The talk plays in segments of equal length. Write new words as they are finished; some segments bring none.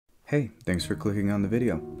Hey, thanks for clicking on the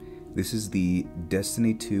video. This is the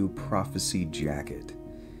Destiny 2 Prophecy jacket.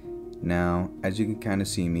 Now, as you can kind of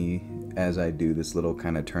see me as I do this little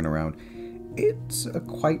kind of turnaround, it's a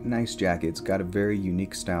quite nice jacket. It's got a very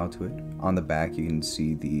unique style to it. On the back you can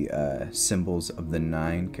see the symbols of the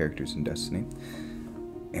 9 characters in Destiny.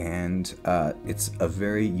 And it's a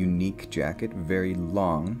very unique jacket, very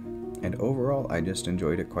long, and overall I just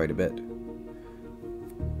enjoyed it quite a bit.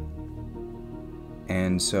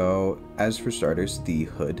 And so, as for starters, the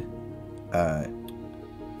hood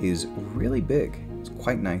is really big. It's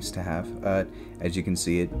quite nice to have. As you can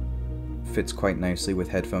see, it fits quite nicely with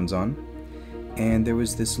headphones on. And there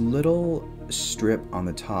was this little strip on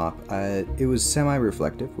the top. It was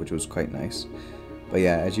semi-reflective, which was quite nice. But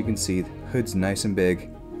yeah, as you can see, the hood's nice and big,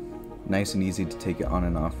 nice and easy to take it on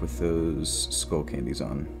and off with those skull candies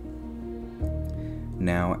on.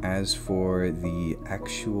 Now, as for the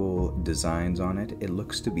actual designs on it, it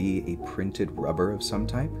looks to be a printed rubber of some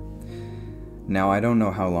type. Now, I don't know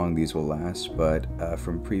how long these will last, but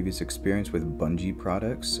from previous experience with Bungie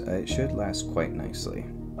products, it should last quite nicely.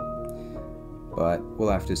 But we'll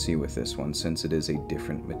have to see with this one, since it is a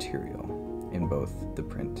different material in both the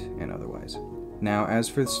print and otherwise. Now, as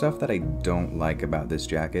for the stuff that I don't like about this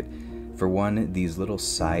jacket, for one, these little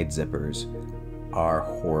side zippers are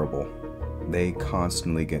horrible. They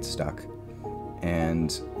constantly get stuck, and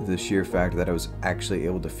the sheer fact that I was actually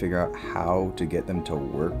able to figure out how to get them to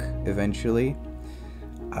work eventually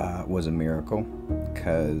was a miracle,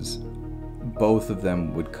 because both of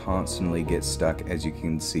them would constantly get stuck, as you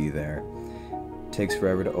can see there. It takes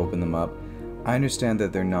forever to open them up. I understand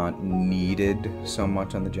that they're not needed so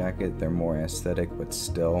much on the jacket, they're more aesthetic, but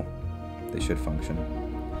still, they should function.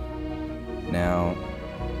 Now,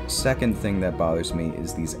 second thing that bothers me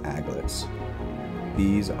is these aglets.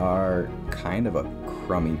 These are kind of a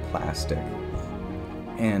crummy plastic,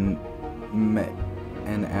 and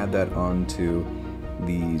add that onto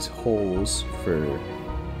these holes for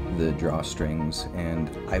the drawstrings, and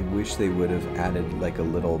I wish they would have added like a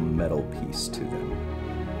little metal piece to them.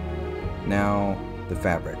 Now, the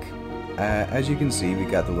fabric. As you can see, we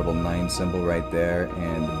got the little 9 symbol right there,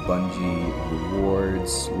 and the Bungie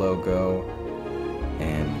rewards logo,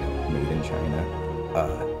 and made in China.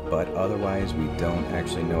 But otherwise, we don't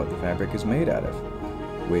actually know what the fabric is made out of.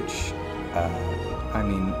 Which, I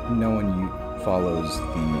mean, no one follows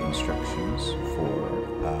the instructions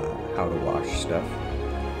for how to wash stuff.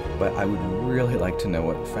 But I would really like to know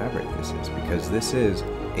what fabric this is, because this is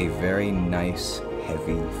a very nice,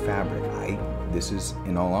 heavy fabric. This is,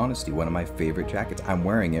 in all honesty, one of my favorite jackets. I'm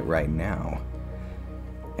wearing it right now.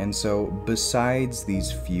 And so, besides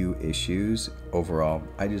these few issues, overall,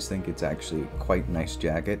 I just think it's actually a quite nice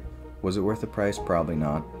jacket. Was it worth the price? Probably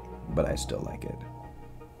not, but I still like it.